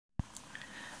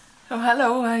So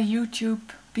hello YouTube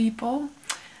people.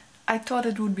 I thought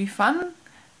it would be fun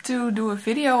to do a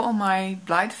video on my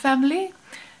Blythe family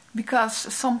because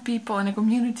some people in the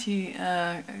community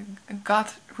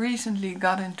recently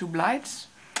got into Blythes,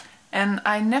 and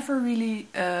I never really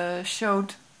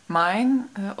showed mine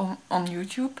on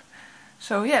YouTube.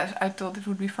 So yes, I thought it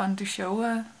would be fun to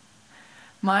show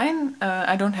mine.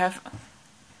 I don't have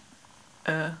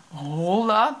a whole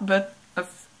lot, but a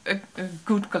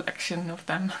good collection of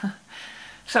them.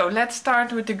 So let's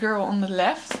start with the girl on the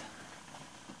left.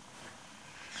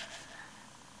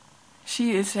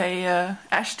 She is a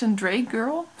Ashton Drake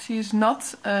girl. She is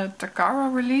not a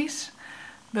Takara release,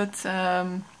 but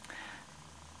a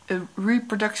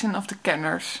reproduction of the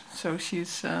Kenners. So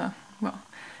she's well,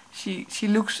 she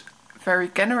looks very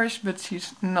Kennerish, but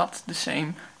she's not the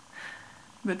same.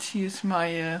 But she is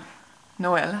my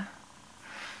Noelle.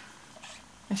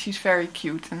 And she's very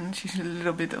cute, and she's a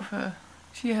little bit of a...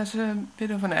 She has a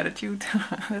bit of an attitude.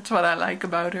 That's what I like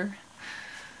about her.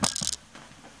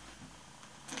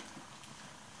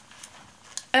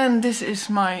 And this is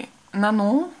my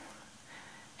Nanon.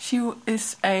 She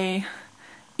is a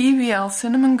EBL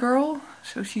Cinnamon Girl.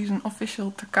 So she's an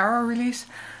official Takara release.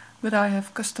 But I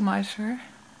have customized her.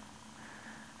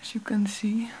 As you can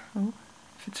see. Oh,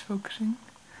 if it's focusing.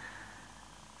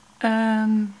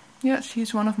 Yeah,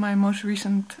 she's one of my most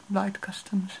recent Blythe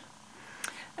customs.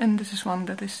 And this is one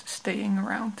that is staying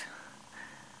around.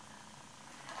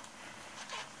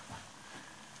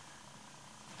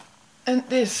 And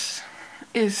this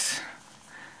is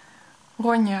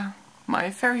Ronja,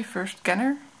 my very first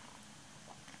Kenner.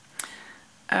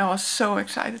 I was so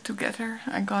excited to get her.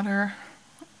 I got her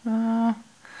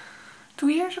 2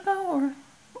 years ago, or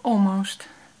almost.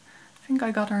 I think I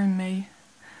got her in May.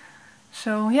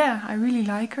 So yeah, I really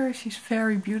like her. She's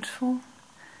very beautiful.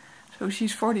 So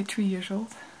she's 43 years old,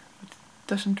 but it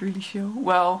doesn't really show.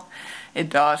 Well, it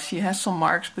does. She has some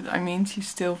marks, but I mean, she's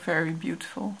still very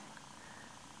beautiful.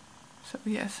 So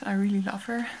yes, I really love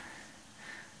her.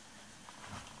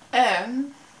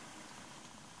 And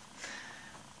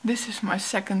this is my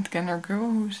second Kenner girl,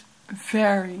 who's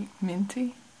very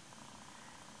minty.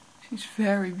 She's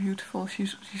very beautiful.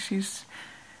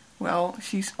 Well,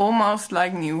 she's almost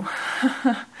like new.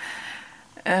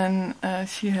 And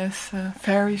she has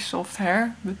very soft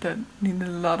hair, but that needed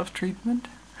a lot of treatment.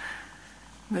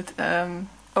 But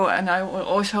oh, and I will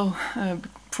also,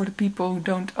 for the people who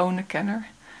don't own a Kenner,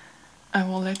 I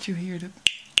will let you hear the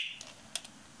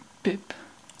pip.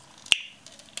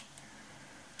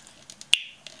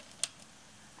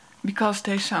 Because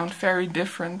they sound very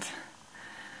different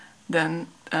than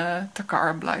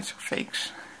Takara Blythes or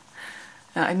fakes.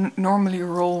 I normally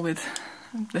roll with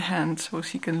the hand so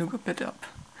she can look a bit up.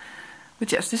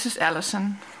 But yes, this is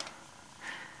Allison.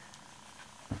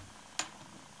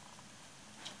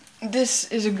 This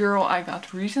is a girl I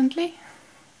got recently.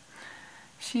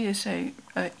 She is a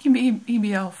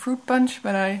EBL Fruit Punch,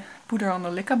 but I put her on a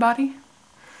Licka body.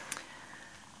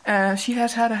 She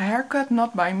has had a haircut,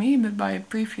 not by me, but by a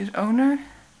previous owner.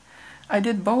 I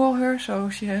did bowl her, so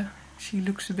she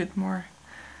looks a bit more...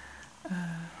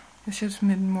 she has a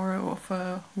bit more of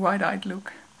a wide-eyed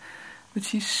look. But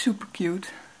she's super cute.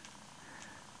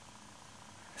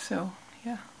 So,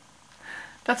 yeah.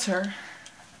 That's her.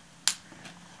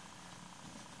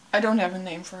 I don't have a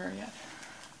name for her yet.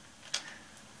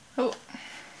 Oh.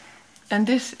 And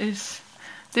this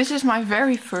is my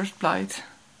very first Blythe.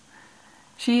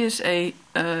 She is a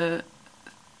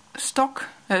stock...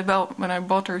 well, when I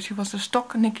bought her, she was a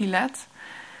stock Nicky Lad.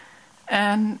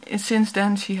 And since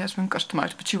then she has been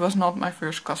customized, but she was not my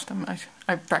first custom.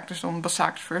 I practiced on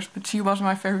Basaks first, but she was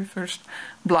my very first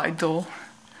Blythe doll.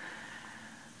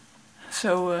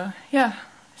 So yeah,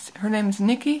 her name is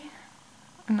Nikki,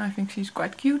 and I think she's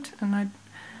quite cute. And I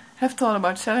have thought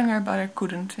about selling her, but I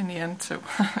couldn't in the end, so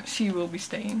she will be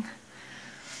staying.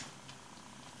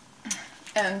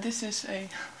 And this is a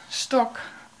stock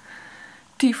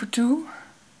T for 2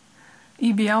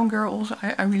 EBL girl. Also,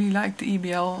 I really like the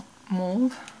EBL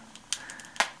mold,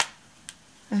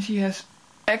 and she has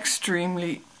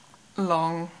extremely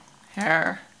long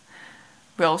hair.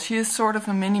 Well, she is sort of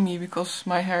a mini-me because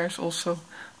my hair is also,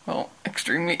 well,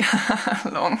 extremely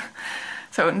long.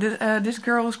 So this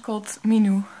girl is called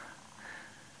Minu,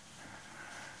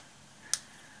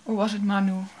 or was it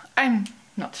Manu? I'm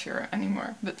not sure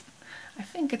anymore, but I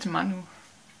think it's Manu.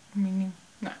 Minu,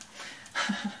 no.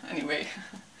 Anyway.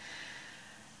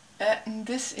 And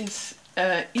this is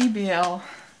EBL,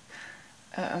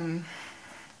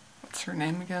 what's her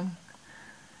name again?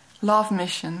 Love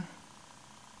Mission.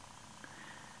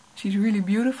 She's really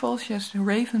beautiful. She has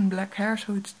raven black hair,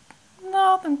 so it's not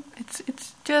not,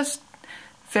 it's just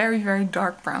very, very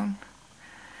dark brown.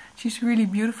 She's really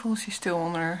beautiful. She's still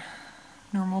on her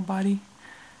normal body.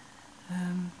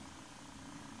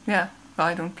 Yeah, well,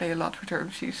 I don't play a lot with her.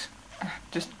 She's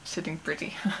just sitting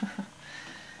pretty.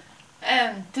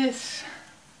 And this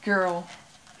girl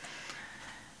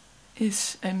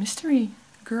is a mystery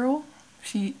girl.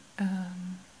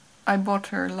 I bought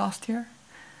her last year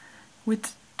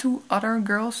with 2 other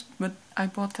girls, but I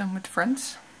bought them with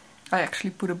friends. I actually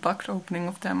put a box opening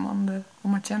of them on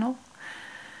my channel.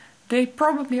 They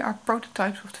probably are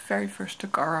prototypes of the very first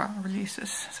Takara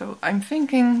releases. So I'm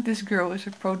thinking this girl is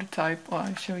a prototype. Well,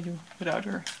 I'll show you without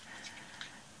her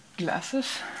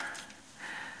glasses.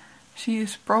 She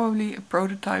is probably a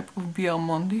prototype of BL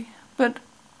Mondi, but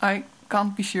I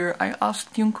can't be sure. I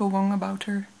asked Junko Wong about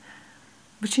her,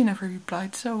 but she never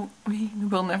replied, so we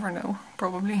will never know,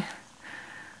 probably.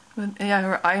 But yeah,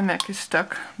 her iMac is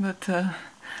stuck, but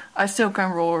I still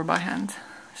can roll her by hand.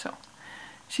 So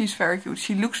she's very cute.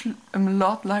 She looks a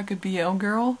lot like a BL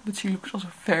girl, but she looks also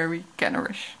very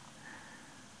kennerish.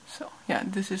 So yeah,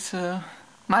 this is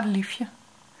Madeliefje,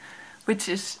 which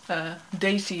is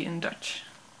Daisy in Dutch.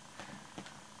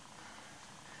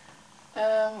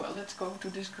 Well, let's go to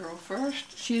this girl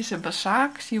first. She is a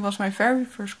Basak. She was my very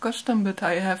first custom, but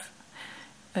I have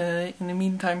in the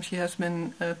meantime she has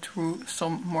been through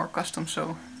some more customs,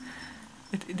 so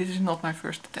this is not my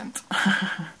first attempt.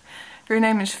 Her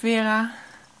name is Vera.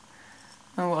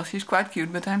 Oh well, she's quite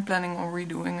cute, but I'm planning on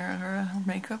redoing her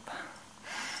makeup.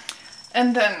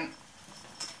 And then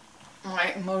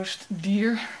my most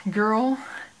dear girl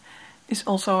is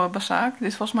also a Basak.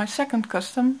 This was my second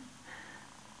custom,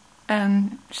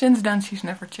 and since then she's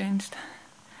never changed.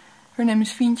 Her name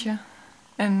is Fientje,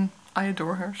 and I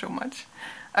adore her so much.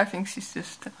 I think she's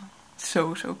just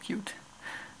so cute.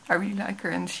 I really like her,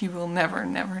 and she will never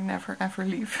ever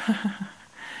leave.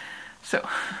 So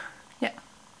yeah,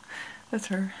 that's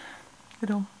her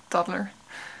little toddler.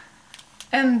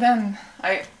 And then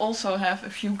I also have a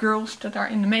few girls that are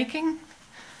in the making,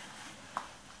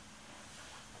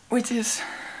 which is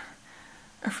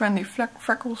a friendly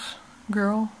freckles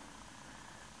girl.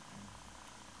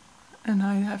 And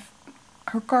I have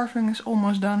her carving is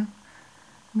almost done.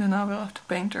 And then I will have to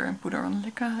paint her and put her on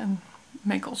Lika and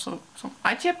make also some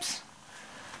eye chips.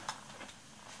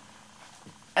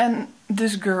 And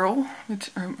this girl, which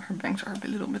her bangs are a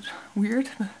little bit weird,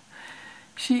 but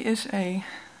she is a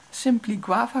Simply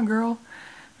Guava girl,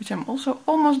 which I'm also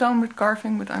almost done with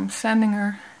carving, but I'm sanding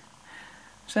her.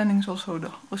 Sanding is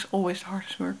also was always the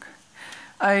hardest work.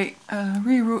 I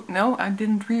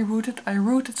didn't reroot it. I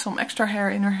rooted some extra hair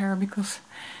in her hair because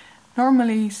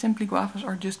normally Simply Guavas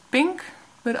are just pink,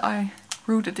 but I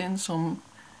rooted in some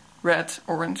red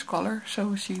orange color,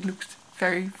 so she looks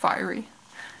very fiery.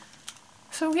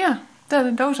 So yeah,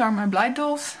 those are my Blythe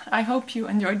dolls. I hope you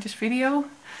enjoyed this video,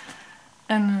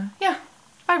 and yeah,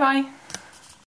 bye bye.